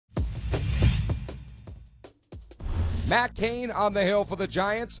Matt Cain on the hill for the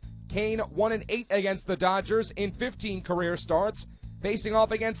Giants. Cain 1-8 against the Dodgers in 15 career starts, facing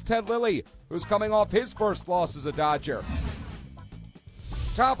off against Ted Lilly, who's coming off his first loss as a Dodger.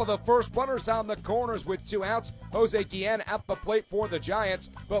 Top of the first, runners on the corners with 2 outs. Jose Guillen at the plate for the Giants,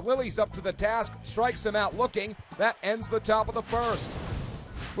 but Lilly's up to the task, strikes him out looking. That ends the top of the first.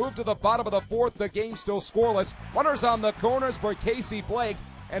 Move to the bottom of the fourth, the game still scoreless. Runners on the corners for Casey Blake,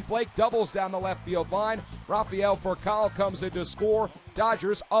 and Blake doubles down the left field line. Rafael Furcal comes in to score.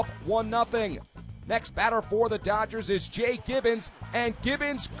 Dodgers up 1-0. Next batter for the Dodgers is Jay Gibbons, and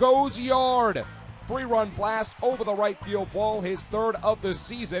Gibbons goes yard. 3-run blast over the right field wall, his third of the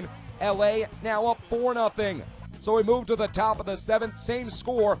season. LA now up 4-0. So we move to the top of the 7th, same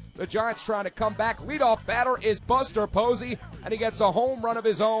score. The Giants trying to come back. Leadoff batter is Buster Posey, and he gets a home run of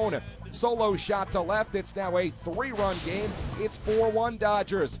his own. Solo shot to left. It's now a 3-run game. It's 4-1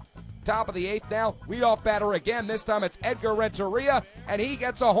 Dodgers. Top of the 8th now. Leadoff batter again. This time it's Edgar Renteria, and he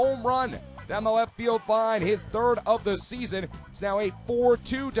gets a home run down the left field line. His third of the season. It's now a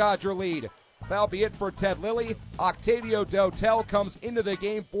 4-2 Dodger lead. That'll be it for Ted Lilly. Octavio Dotel comes into the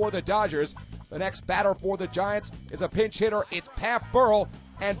game for the Dodgers. The next batter for the Giants is a pinch hitter. It's Pat Burrell,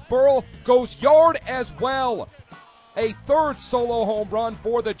 and Burrell goes yard as well. A third solo home run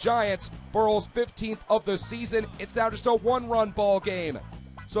for the Giants. Burrell's 15th of the season. It's now just a 1-run ball game.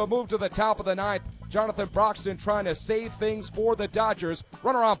 So move to the top of the 9th. Jonathan Broxton trying to save things for the Dodgers.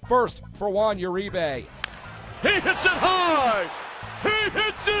 Runner on first for Juan Uribe. He hits it hard. He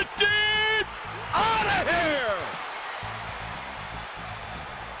hits it deep. Out of here.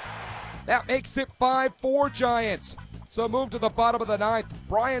 That makes it 5-4 Giants. So move to the bottom of the 9th.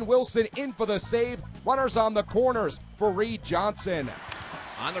 Brian Wilson in for the save. Runners on the corners for Reed Johnson.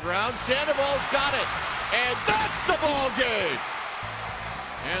 On the ground, Sandoval's got it. And that's the ball game.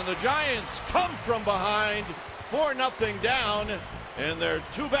 And the Giants come from behind, 4-0 down, and they're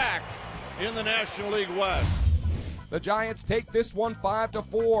 2 back in the National League West. The Giants take this one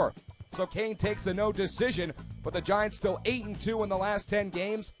 5-4. So Cain takes a no decision, but the Giants still 8-2 in the last 10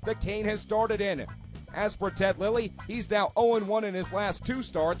 games that Cain has started in. As for Ted Lilly, he's now 0-1 in his last 2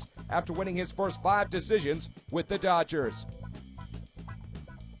 starts after winning his first 5 decisions with the Dodgers.